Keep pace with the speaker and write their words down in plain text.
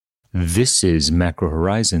This is Macro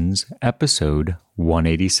Horizons, episode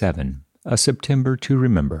 187, A September to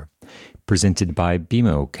Remember, presented by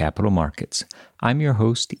BMO Capital Markets. I'm your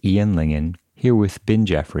host, Ian Lingen, here with Ben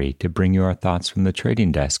Jeffrey to bring you our thoughts from the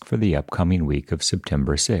trading desk for the upcoming week of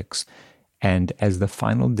September 6. And as the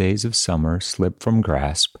final days of summer slip from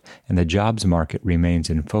grasp and the jobs market remains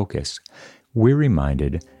in focus, we're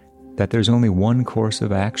reminded that there's only one course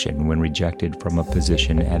of action when rejected from a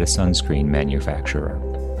position at a sunscreen manufacturer.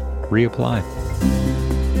 Reapply.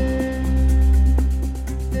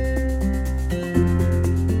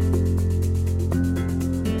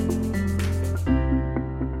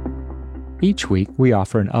 Each week, we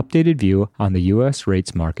offer an updated view on the U.S.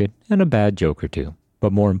 rates market and a bad joke or two.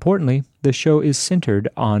 But more importantly, the show is centered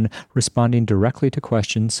on responding directly to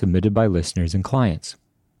questions submitted by listeners and clients.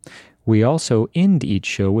 We also end each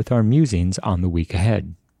show with our musings on the week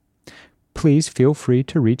ahead. Please feel free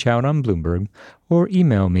to reach out on Bloomberg or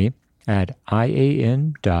email me at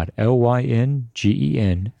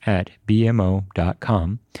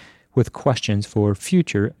ian.lyngen@bmo.com with questions for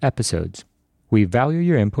future episodes. We value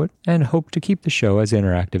your input and hope to keep the show as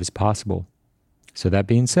interactive as possible. So that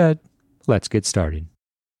being said, let's get started.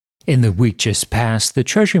 In the week just past, the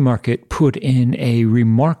Treasury market put in a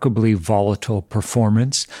remarkably volatile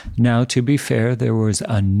performance. Now, to be fair, there was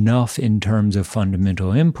enough in terms of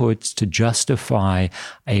fundamental inputs to justify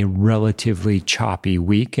a relatively choppy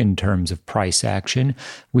week in terms of price action.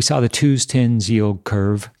 We saw the 2s-10s yield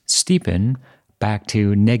curve steepen back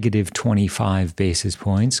to negative 25 basis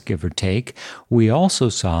points, give or take. We also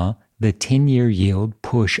saw the 10-year yield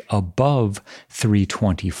push above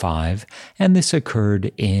 325, and this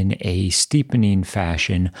occurred in a steepening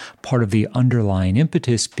fashion, part of the underlying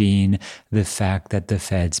impetus being the fact that the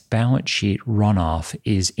Fed's balance sheet runoff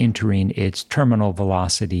is entering its terminal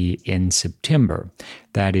velocity in September.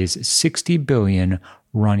 That is $60 billion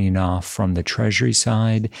running off from the Treasury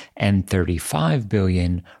side and $35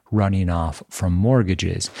 billion running off from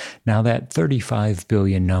mortgages. Now, that $35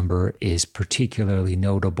 billion number is particularly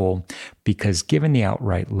notable because given the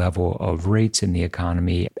outright level of rates in the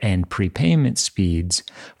economy and prepayment speeds,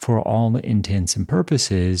 for all intents and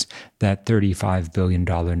purposes, that $35 billion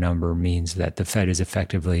number means that the Fed is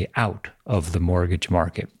effectively out of the mortgage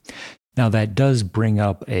market. Now, that does bring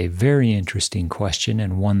up a very interesting question,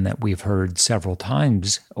 and one that we've heard several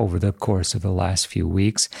times over the course of the last few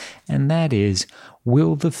weeks, and that is,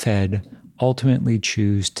 will the Fed ultimately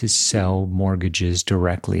choose to sell mortgages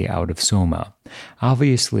directly out of SOMA?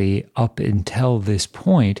 Obviously, up until this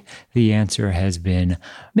point, the answer has been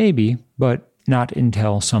maybe, but not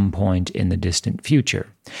until some point in the distant future.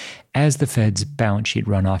 As the Fed's balance sheet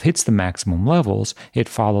runoff hits the maximum levels, it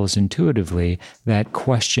follows intuitively that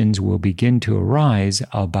questions will begin to arise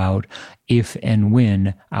about if and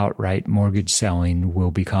when outright mortgage selling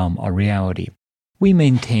will become a reality. We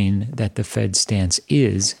maintain that the Fed's stance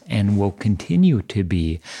is and will continue to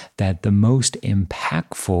be that the most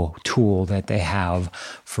impactful tool that they have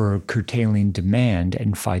for curtailing demand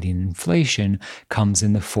and fighting inflation comes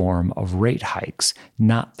in the form of rate hikes,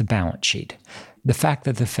 not the balance sheet. The fact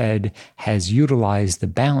that the Fed has utilized the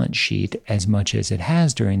balance sheet as much as it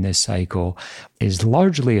has during this cycle is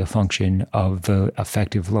largely a function of the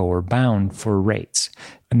effective lower bound for rates.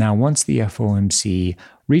 Now, once the FOMC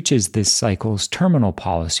reaches this cycle's terminal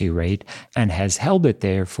policy rate and has held it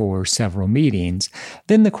there for several meetings,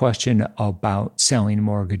 then the question about selling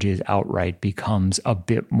mortgages outright becomes a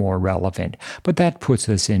bit more relevant. But that puts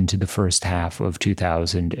us into the first half of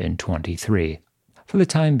 2023. For the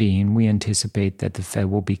time being, we anticipate that the Fed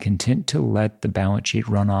will be content to let the balance sheet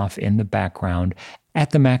run off in the background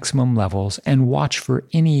at the maximum levels and watch for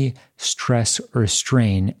any stress or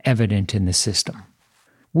strain evident in the system.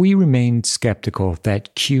 We remain skeptical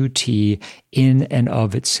that QT in and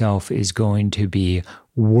of itself is going to be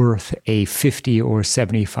worth a 50 or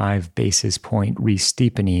 75 basis point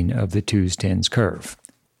re-steepening of the 2s-10s curve.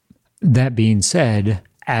 That being said,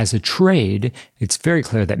 as a trade, it's very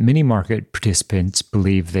clear that many market participants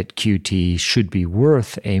believe that QT should be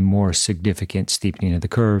worth a more significant steepening of the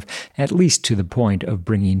curve, at least to the point of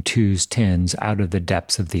bringing 2s-10s out of the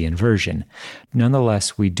depths of the inversion.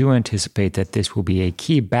 Nonetheless, we do anticipate that this will be a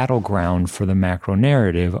key battleground for the macro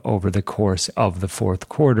narrative over the course of the fourth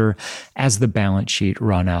quarter as the balance sheet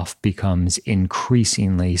runoff becomes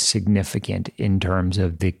increasingly significant in terms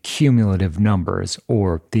of the cumulative numbers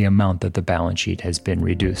or the amount that the balance sheet has been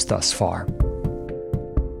reduced thus far.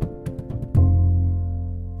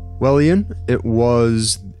 Well, Ian, it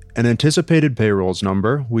was An anticipated payrolls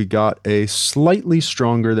number, we got a slightly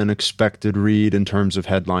stronger than expected read in terms of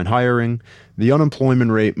headline hiring. The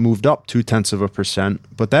unemployment rate moved up 0.2%,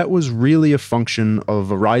 but that was really a function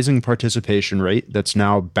of a rising participation rate that's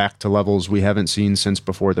now back to levels we haven't seen since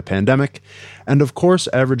before the pandemic, and of course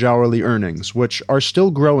average hourly earnings, which are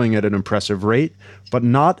still growing at an impressive rate, but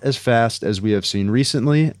not as fast as we have seen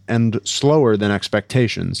recently and slower than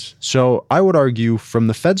expectations. So I would argue from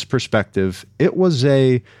the Fed's perspective, it was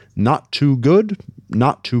a not too good,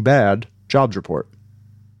 not too bad jobs report.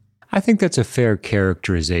 I think that's a fair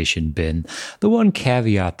characterization, Ben. The one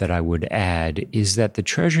caveat that I would add is that the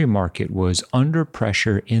Treasury market was under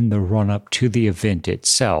pressure in the run-up to the event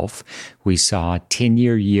itself. We saw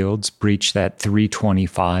 10-year yields breach that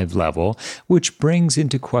 325 level, which brings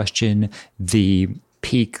into question the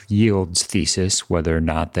peak yields thesis, whether or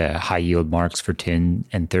not the high yield marks for 10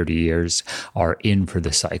 and 30 years are in for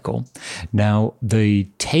the cycle. Now, the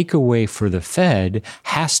takeaway for the Fed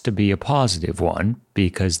has to be a positive one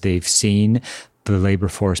because they've seen the labor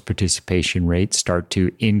force participation rate start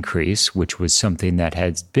to increase, which was something that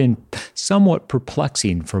has been somewhat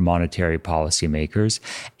perplexing for monetary policymakers,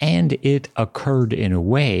 and it occurred in a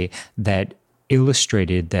way that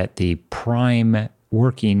illustrated that the prime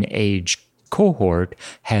working age cohort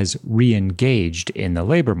has re-engaged in the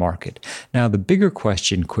labor market. Now, the bigger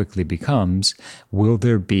question quickly becomes, will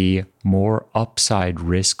there be more upside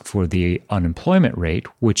risk for the unemployment rate,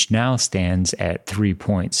 which now stands at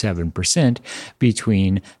 3.7%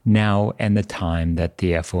 between now and the time that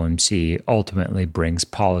the FOMC ultimately brings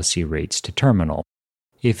policy rates to terminal?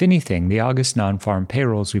 If anything, the August non-farm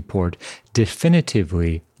payrolls report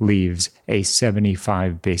definitively leaves a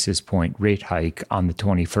 75 basis point rate hike on the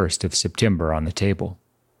 21st of September on the table.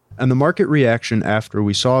 And the market reaction after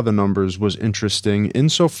we saw the numbers was interesting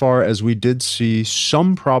insofar as we did see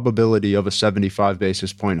some probability of a 75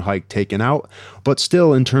 basis point hike taken out, but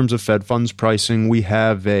still in terms of Fed funds pricing, we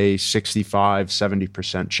have a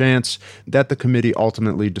 65-70% chance that the committee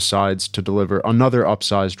ultimately decides to deliver another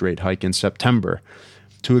upsized rate hike in September.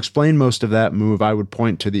 To explain most of that move, I would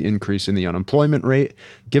point to the increase in the unemployment rate,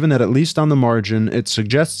 given that at least on the margin, it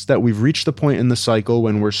suggests that we've reached the point in the cycle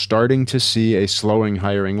when we're starting to see a slowing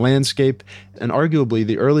hiring landscape, and arguably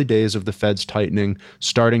the early days of the Fed's tightening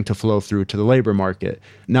starting to flow through to the labor market.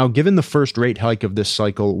 Now, given the first rate hike of this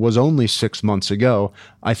cycle was only 6 months ago,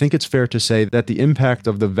 I think it's fair to say that the impact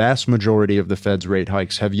of the vast majority of the Fed's rate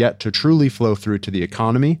hikes have yet to truly flow through to the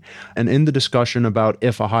economy, and in the discussion about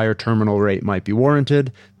if a higher terminal rate might be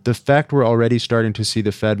warranted, the fact we're already starting to see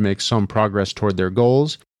the Fed make some progress toward their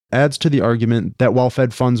goals adds to the argument that while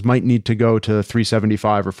Fed funds might need to go to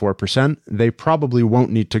 3.75 or 4%, they probably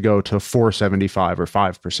won't need to go to 4.75 or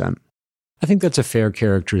 5%. I think that's a fair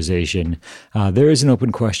characterization. There is an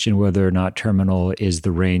open question whether or not terminal is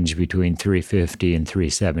the range between 350 and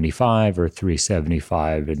 375 or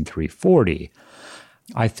 375 and 340.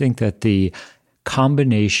 I think that the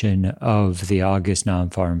combination of the August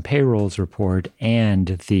non-farm payrolls report and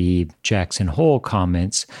the Jackson Hole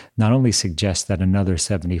comments not only suggest that another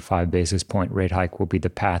 75 basis point rate hike will be the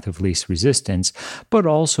path of least resistance, but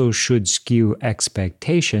also should skew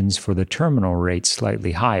expectations for the terminal rate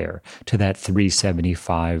slightly higher to that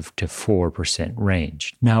 3.75 to 4%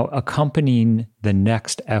 range. Now, accompanying the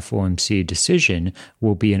next FOMC decision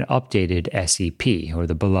will be an updated SEP, or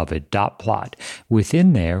the beloved dot plot.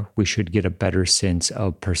 Within there, we should get a better sense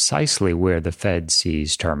of precisely where the Fed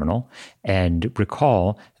sees terminal. And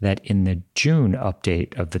recall that in the June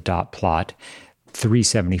update of the dot plot,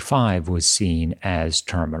 375 was seen as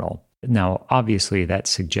terminal. Now, obviously, that's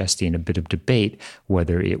suggesting a bit of debate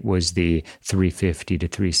whether it was the 350 to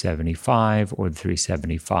 375 or the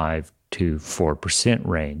 375 to 4%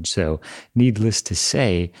 range. So needless to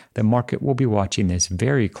say, the market will be watching this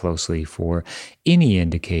very closely for any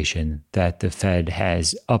indication that the Fed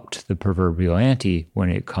has upped the proverbial ante when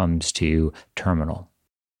it comes to terminal.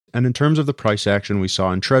 And in terms of the price action we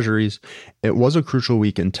saw in treasuries, it was a crucial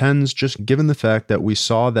week in 10s, just given the fact that we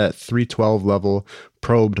saw that 312 level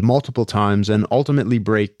probed multiple times and ultimately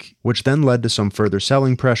break, which then led to some further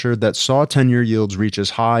selling pressure that saw 10-year yields reach as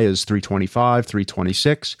high as 325,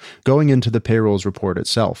 326, going into the payrolls report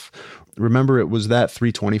itself. Remember, it was that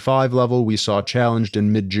 325 level we saw challenged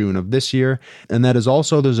in mid-June of this year, and that is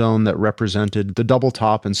also the zone that represented the double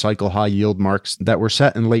top and cycle high yield marks that were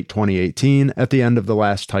set in late 2018 at the end of the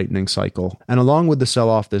last tightening cycle. And along with the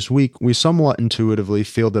sell-off this week, we somewhat intuitively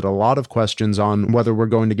fielded a lot of questions on whether we're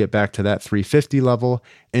going to get back to that 350 level,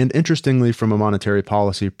 and interestingly, from a monetary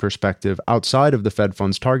policy perspective, outside of the Fed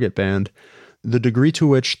funds target band, the degree to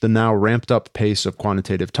which the now ramped up pace of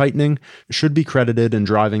quantitative tightening should be credited in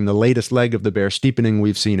driving the latest leg of the bear steepening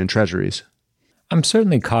we've seen in treasuries. I'm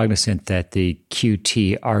certainly cognizant that the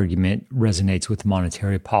QT argument resonates with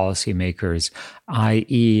monetary policymakers,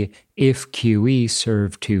 i.e., if QE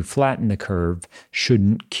served to flatten the curve,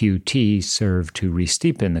 shouldn't QT serve to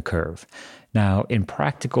re-steepen the curve? Now, in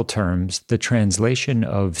practical terms, the translation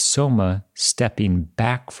of SOMA stepping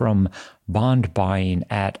back from bond buying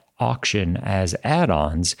at auction as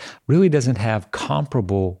add-ons really doesn't have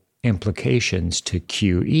comparable implications to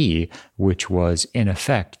QE, which was in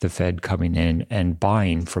effect the Fed coming in and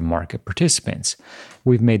buying from market participants.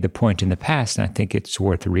 We've made the point in the past, and I think it's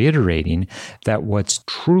worth reiterating, that what's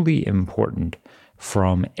truly important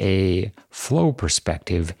from a flow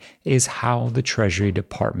perspective is how the Treasury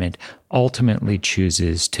Department ultimately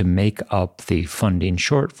chooses to make up the funding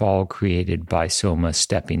shortfall created by SOMA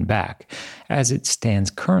stepping back. As it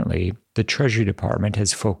stands currently, the Treasury Department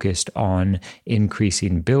has focused on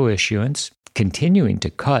increasing bill issuance, continuing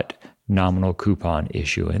to cut nominal coupon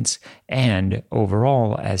issuance, and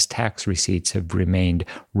overall, as tax receipts have remained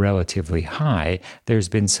relatively high, there's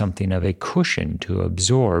been something of a cushion to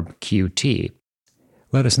absorb QT.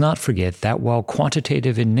 Let us not forget that while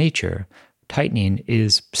quantitative in nature, tightening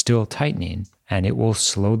is still tightening, and it will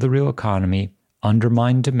slow the real economy,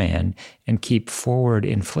 undermine demand, and keep forward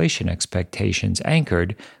inflation expectations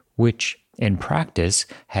anchored, which in practice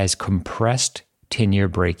has compressed 10-year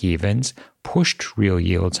break-evens, pushed real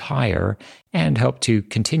yields higher, and helped to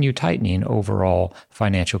continue tightening overall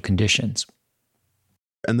financial conditions.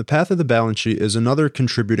 And the path of the balance sheet is another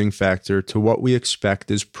contributing factor to what we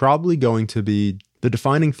expect is probably going to be the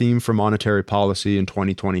defining theme for monetary policy in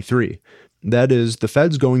 2023. That is, the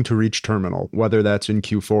Fed's going to reach terminal, whether that's in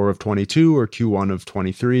Q4 of 22 or Q1 of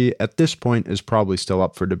 23, at this point is probably still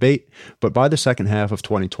up for debate, but by the second half of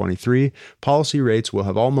 2023, policy rates will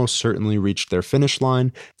have almost certainly reached their finish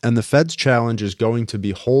line, and the Fed's challenge is going to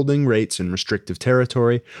be holding rates in restrictive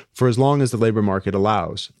territory for as long as the labor market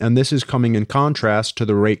allows. And this is coming in contrast to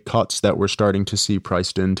the rate cuts that we're starting to see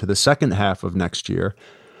priced into the second half of next year.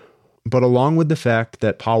 But along with the fact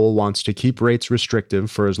that Powell wants to keep rates restrictive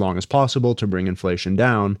for as long as possible to bring inflation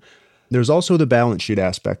down, there's also the balance sheet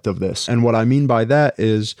aspect of this. And what I mean by that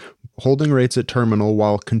is holding rates at terminal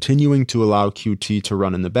while continuing to allow QT to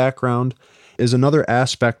run in the background is another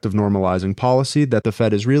aspect of normalizing policy that the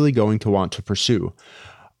Fed is really going to want to pursue.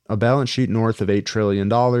 A balance sheet north of $8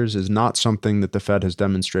 trillion is not something that the Fed has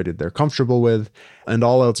demonstrated they're comfortable with, and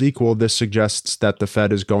all else equal, this suggests that the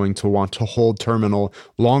Fed is going to want to hold terminal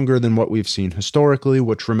longer than what we've seen historically,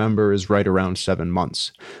 which remember is right around 7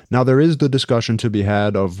 months. Now, there is the discussion to be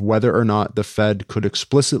had of whether or not the Fed could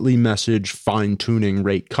explicitly message fine-tuning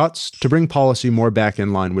rate cuts to bring policy more back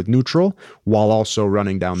in line with neutral, while also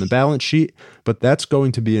running down the balance sheet, but that's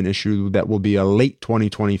going to be an issue that will be a late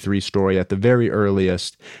 2023 story at the very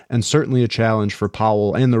earliest, and certainly a challenge for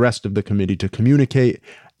Powell and the rest of the committee to communicate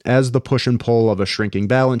as the push and pull of a shrinking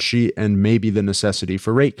balance sheet and maybe the necessity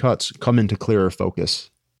for rate cuts come into clearer focus.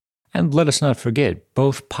 And let us not forget,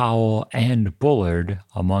 both Powell and Bullard,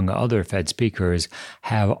 among other Fed speakers,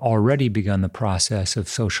 have already begun the process of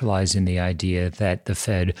socializing the idea that the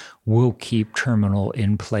Fed will keep terminal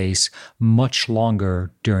in place much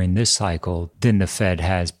longer during this cycle than the Fed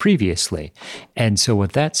has previously. And so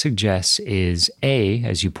what that suggests is, A,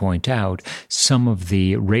 as you point out, some of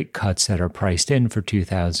the rate cuts that are priced in for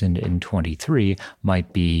 2023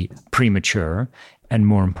 might be premature. And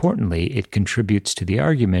more importantly, it contributes to the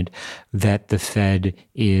argument that the Fed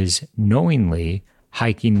is knowingly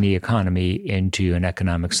hiking the economy into an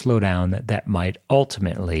economic slowdown that might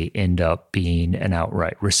ultimately end up being an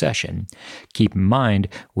outright recession. Keep in mind,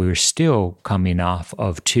 we're still coming off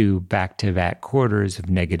of 2 back-to-back quarters of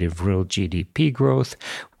negative real GDP growth.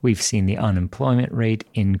 We've seen the unemployment rate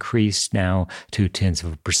increase now to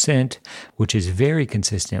 0.1%, which is very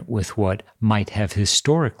consistent with what might have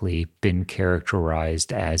historically been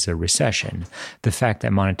characterized as a recession. The fact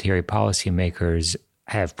that monetary policymakers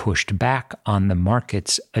have pushed back on the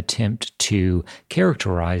market's attempt to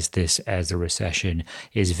characterize this as a recession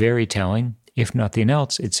is very telling. If nothing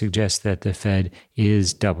else, it suggests that the Fed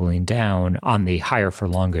is doubling down on the higher for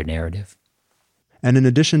longer narrative. And in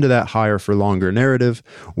addition to that higher for longer narrative,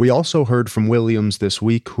 we also heard from Williams this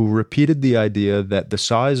week, who repeated the idea that the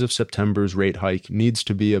size of September's rate hike needs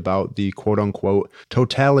to be about the quote-unquote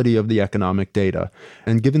totality of the economic data.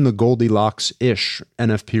 And given the Goldilocks-ish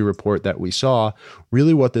NFP report that we saw,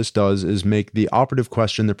 really what this does is make the operative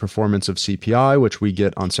question the performance of CPI, which we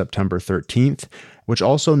get on September 13th, which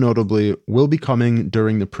also notably will be coming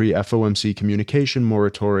during the pre-FOMC communication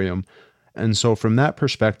moratorium, And so from that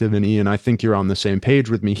perspective, and Ian, I think you're on the same page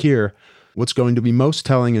with me here, what's going to be most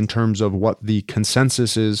telling in terms of what the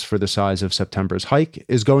consensus is for the size of September's hike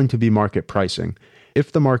is going to be market pricing.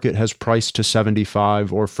 If the market has priced to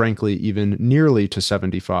 75, or frankly, even nearly to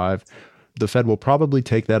 75, the Fed will probably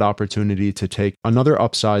take that opportunity to take another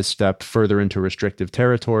upsize step further into restrictive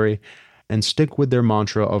territory and stick with their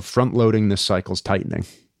mantra of front-loading this cycle's tightening.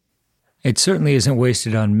 It certainly isn't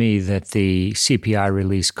wasted on me that the CPI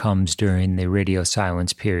release comes during the radio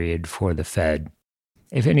silence period for the Fed.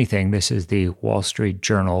 If anything, this is the Wall Street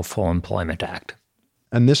Journal Full Employment Act.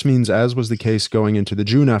 And this means, as was the case going into the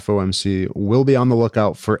June FOMC, we'll be on the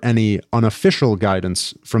lookout for any unofficial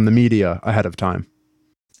guidance from the media ahead of time.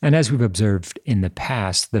 And as we've observed in the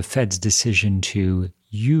past, the Fed's decision to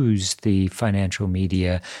use the financial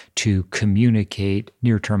media to communicate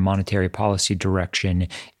near-term monetary policy direction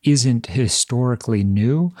isn't historically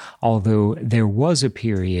new, although there was a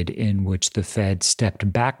period in which the Fed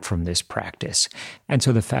stepped back from this practice. And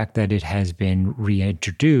so the fact that it has been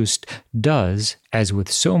reintroduced does, as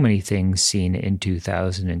with so many things seen in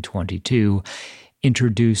 2022,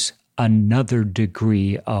 introduce another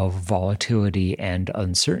degree of volatility and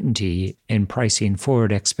uncertainty in pricing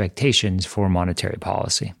forward expectations for monetary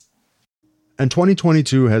policy. And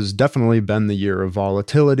 2022 has definitely been the year of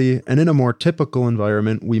volatility, and in a more typical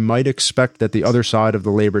environment, we might expect that the other side of the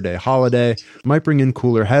Labor Day holiday might bring in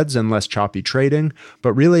cooler heads and less choppy trading,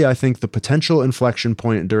 but really I think the potential inflection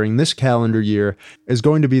point during this calendar year is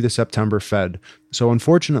going to be the September Fed. So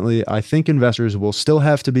unfortunately, I think investors will still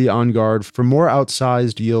have to be on guard for more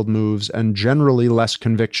outsized yield moves and generally less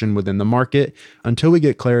conviction within the market until we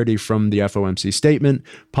get clarity from the FOMC statement,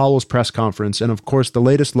 Powell's press conference, and of course the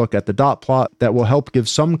latest look at the dot plot that will help give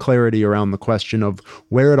some clarity around the question of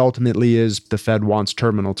where it ultimately is the Fed wants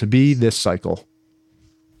terminal to be this cycle.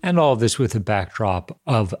 And all of this with a backdrop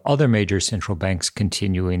of other major central banks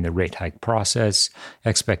continuing the rate hike process.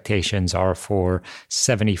 Expectations are for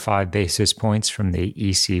 75 basis points from the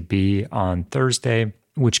ECB on Thursday,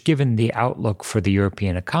 which, given the outlook for the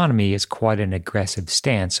European economy, is quite an aggressive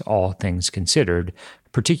stance, all things considered,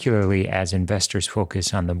 particularly as investors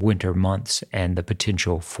focus on the winter months and the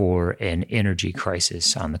potential for an energy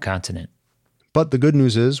crisis on the continent. But the good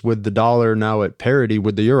news is, with the dollar now at parity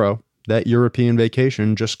with the euro, that European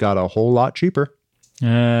vacation just got a whole lot cheaper.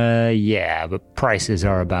 Yeah, but prices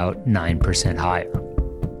are about 9% higher.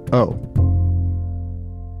 Oh.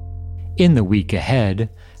 In the week ahead,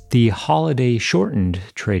 the holiday-shortened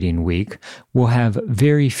trading week will have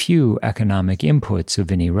very few economic inputs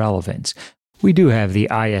of any relevance. We do have the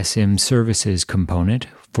ISM services component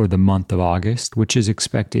for the month of August, which is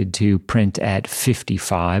expected to print at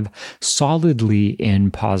 55, solidly in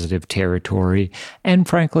positive territory, and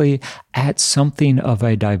frankly, at something of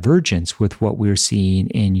a divergence with what we're seeing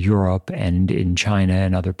in Europe and in China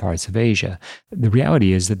and other parts of Asia. The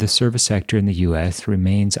reality is that the service sector in the U.S.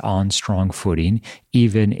 remains on strong footing,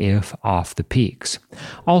 even if off the peaks.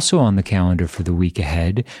 Also on the calendar for the week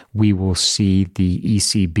ahead, we will see the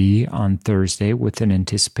ECB on Thursday with an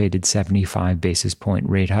anticipated 75 basis point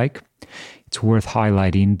rate hike. It's worth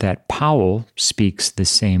highlighting that Powell speaks the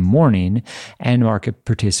same morning, and market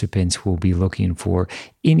participants will be looking for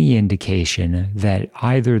any indication that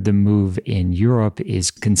either the move in Europe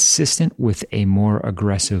is consistent with a more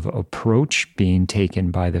aggressive approach being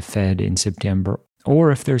taken by the Fed in September,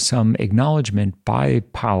 or if there's some acknowledgement by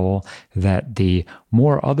Powell that the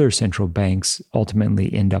more other central banks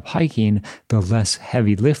ultimately end up hiking, the less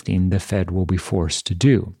heavy lifting the Fed will be forced to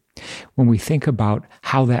do. When we think about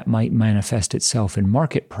how that might manifest itself in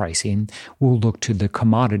market pricing, we'll look to the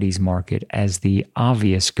commodities market as the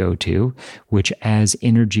obvious go-to, which, as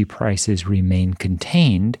energy prices remain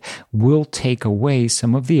contained, will take away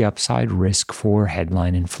some of the upside risk for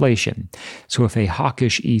headline inflation. So if a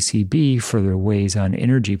hawkish ECB further weighs on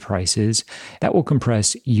energy prices, that will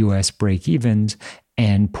compress U.S. break-evens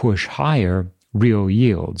and push higher real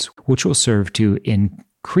yields, which will serve to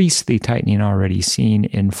increase the tightening already seen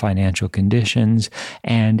in financial conditions,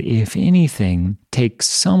 and if anything, take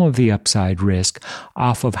some of the upside risk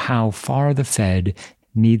off of how far the Fed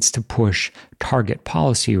needs to push target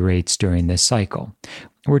policy rates during this cycle.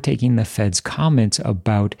 We're taking the Fed's comments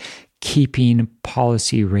about keeping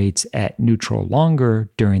policy rates at neutral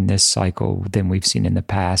longer during this cycle than we've seen in the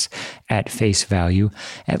past at face value,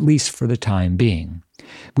 at least for the time being.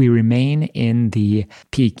 We remain in the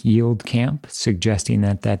peak yield camp, suggesting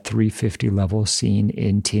that 350 level seen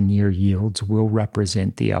in 10-year yields will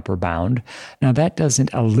represent the upper bound. Now, that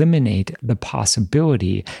doesn't eliminate the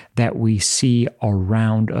possibility that we see a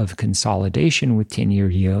round of consolidation with 10-year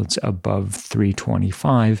yields above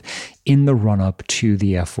 325 in the run-up to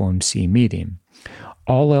the FOMC meeting.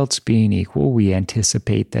 All else being equal, we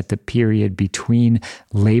anticipate that the period between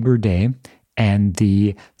Labor Day and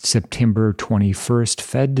the September 21st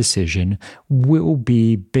Fed decision will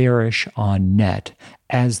be bearish on net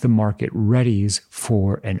as the market readies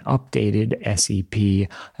for an updated SEP,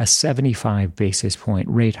 a 75 basis point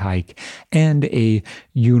rate hike, and a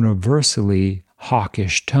universally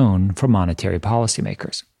hawkish tone from monetary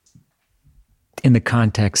policymakers. In the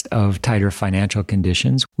context of tighter financial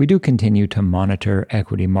conditions, we do continue to monitor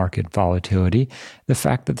equity market volatility. The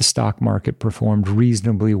fact that the stock market performed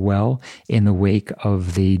reasonably well in the wake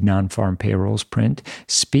of the non-farm payrolls print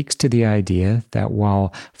speaks to the idea that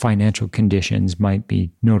while financial conditions might be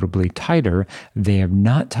notably tighter, they have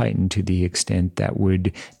not tightened to the extent that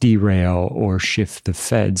would derail or shift the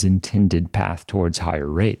Fed's intended path towards higher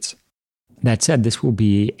rates. That said, this will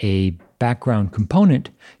be a background component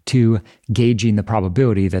to gauging the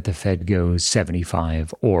probability that the Fed goes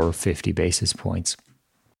 75 or 50 basis points.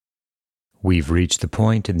 We've reached the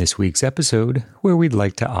point in this week's episode where we'd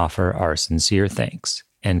like to offer our sincere thanks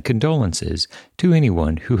and condolences to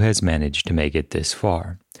anyone who has managed to make it this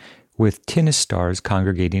far. With tennis stars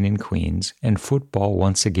congregating in Queens and football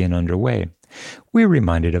once again underway, we're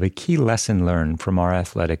reminded of a key lesson learned from our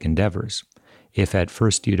athletic endeavors. If at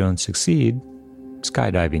first you don't succeed,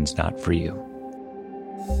 skydiving's not for you.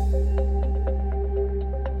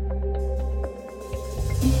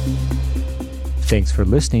 Thanks for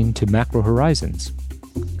listening to Macro Horizons.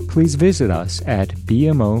 Please visit us at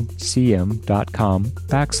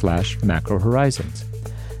bmocm.com/Macro Horizons.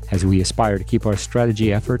 As we aspire to keep our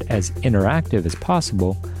strategy effort as interactive as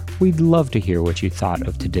possible, we'd love to hear what you thought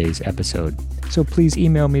of today's episode. So please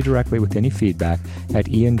email me directly with any feedback at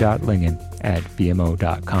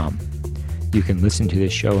ian.lingen@bmo.com. You can listen to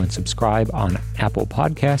this show and subscribe on Apple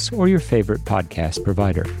Podcasts or your favorite podcast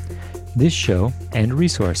provider. This show and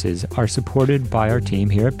resources are supported by our team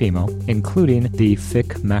here at BMO, including the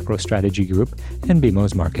FIC Macro Strategy Group and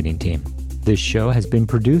BMO's marketing team. This show has been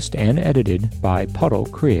produced and edited by Puddle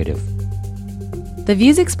Creative. The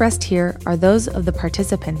views expressed here are those of the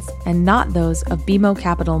participants and not those of BMO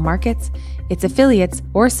Capital Markets, its affiliates,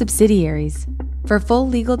 or subsidiaries. For full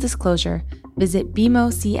legal disclosure, visit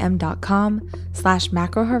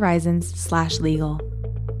bmocm.com/macrohorizons/legal.